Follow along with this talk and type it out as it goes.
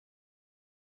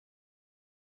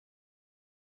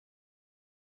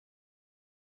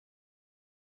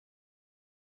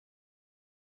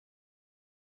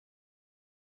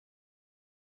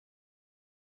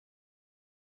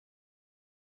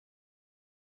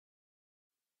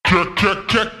Let's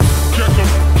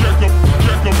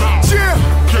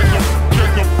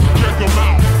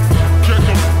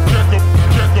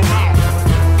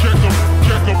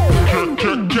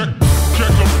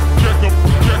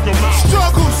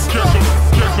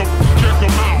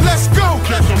go.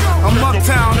 I'm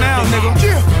uptown now, nigga.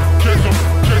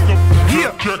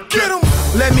 Get 'em.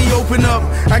 Let me open up,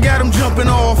 I got them jumping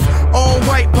off. All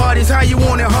white parties, how you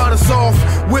want it, hard or soft?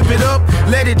 Whip it up,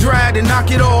 let it dry, then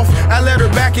knock it off. I let her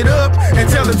back it up and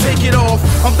tell her take it off.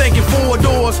 I'm thinking 4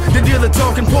 doors, the dealer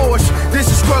talking Porsche. This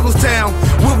is Struggles Town,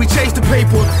 where we chase the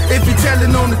paper. If you're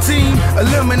telling on the team,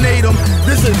 eliminate them.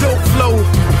 This a dope flow.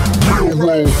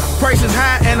 Price is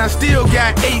high and I still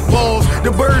got 8 balls.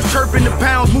 The birds chirping, the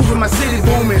pounds moving, my city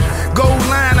booming. Gold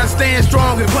line, I stand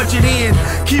strong and punch it in.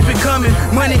 Keep it coming,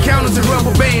 money counters and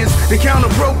rubber bands. The counter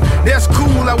broke, that's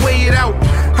cool, I weigh it out.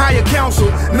 Higher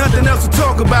counsel, nothing else to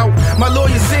talk about. My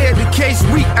lawyer said the case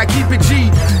weak, I keep it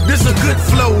G. This a good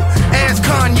flow, ask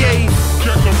Kanye.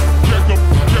 Check them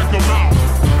out. Check them out.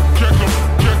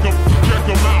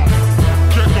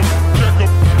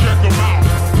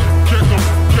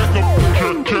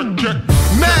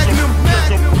 Magnum.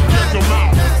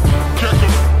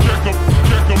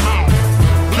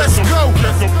 Let's go.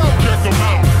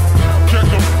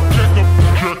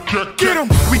 Get 'em.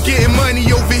 We getting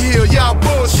money over here, y'all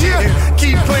bullshitting.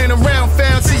 Keep playing around,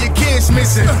 found till your kids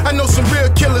missing. I know some real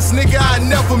killers, nigga, I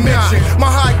never mention. My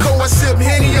high cold, I sip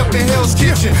Henny up in Hell's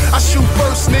Kitchen. I shoot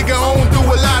first, nigga, I don't do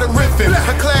a lot of riffing.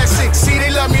 A classic, see,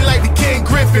 they love me like the King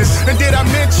Griffins. And did I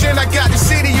mention I got the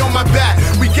city on my back?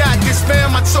 We got this,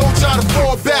 fam, I told y'all to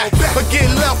fall back. But get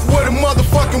left where the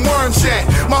motherfucking worms at.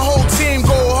 My whole team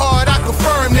go hard, I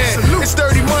confirm that. It's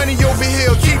dirty money over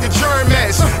here, keep the germ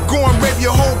ass. Go and rip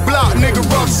your whole block, nigga,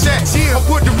 rough sex. I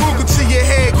put the Ruger to your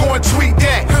head, go and tweet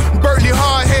that. Burley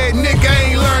hardhead, nigga,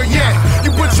 ain't learned yet.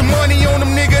 You put your money on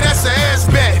them, nigga, that's an ass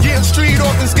bet. Yeah, street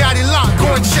orphans got it locked,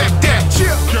 go and check that.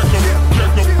 Check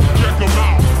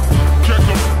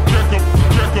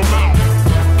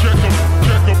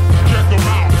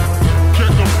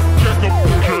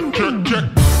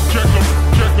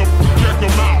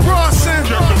them out. Rawson,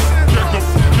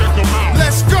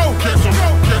 let's go.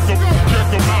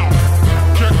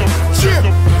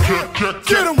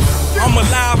 Get 'em. I'm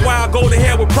alive while I go to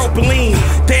hell with propylene.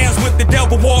 Dance with the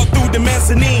devil, walk through the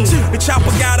mezzanine. The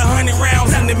chopper got 100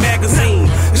 rounds in the magazine.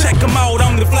 Check them out,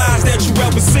 I'm the flies that you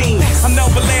ever seen. I'm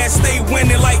never last, stay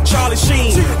winning like Charlie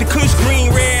Sheen. The kush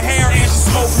green, red hair, and she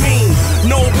smoke mean.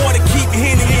 No water, keep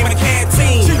hitting in my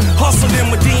canteen. Hustle in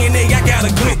my DNA, I got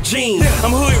a good gene.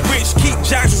 I'm hood rich, keep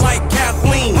jocks like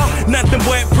Kathleen. Nothing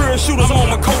but pure shooters on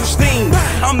my coach theme.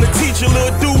 I'm the teacher,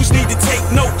 little dudes need to take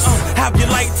notes. Have your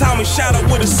lifetime and shout out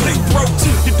with a slick throat.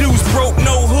 Your dudes broke,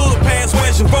 no hood pass,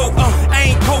 where's your vote? I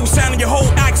ain't co-signing your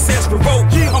whole access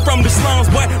revoked. I'm from the slums,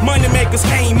 but money makers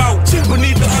came out.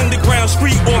 Beneath the underground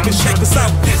street orphans, check us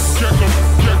out. Check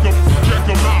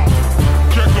them out.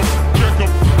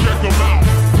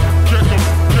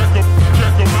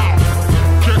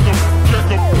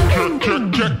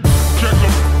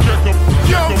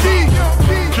 Yo, B,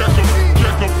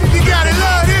 you gotta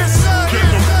love this.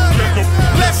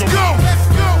 Let's go.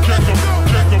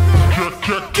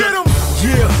 Get 'em.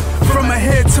 Yeah, from my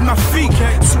head to my feet.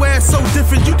 Swear it's so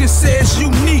different, you can say it's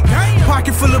unique.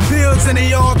 Pocket full of bills and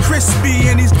they all crispy.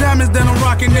 And these diamonds that I'm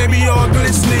rocking, they be all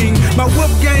glistening. My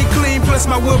whip game clean, plus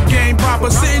my whip game proper.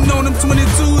 Sitting on them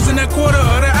 22s in that quarter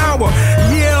of the hour.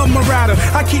 Yeah, I'm a rider,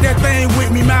 I keep that thing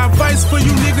with me. My advice for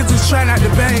you niggas is try not to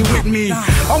bang with me.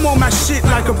 I'm on my shit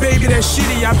like a baby that's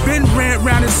shitty. I been ran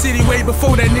around the city way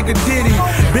before that nigga did it.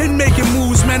 Been making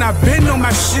moves, man, I been on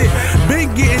my shit. Been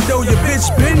getting dough, your bitch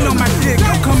been on my dick.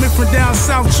 I'm coming from down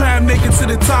south, trying to make it to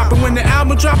the top. And when the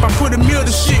album drop, I put a meal,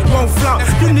 the shit won't flop.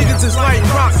 You niggas is like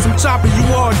rocks, I'm chopping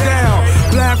you all down.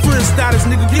 Blind freestylers,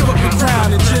 nigga, give up the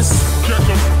crown and just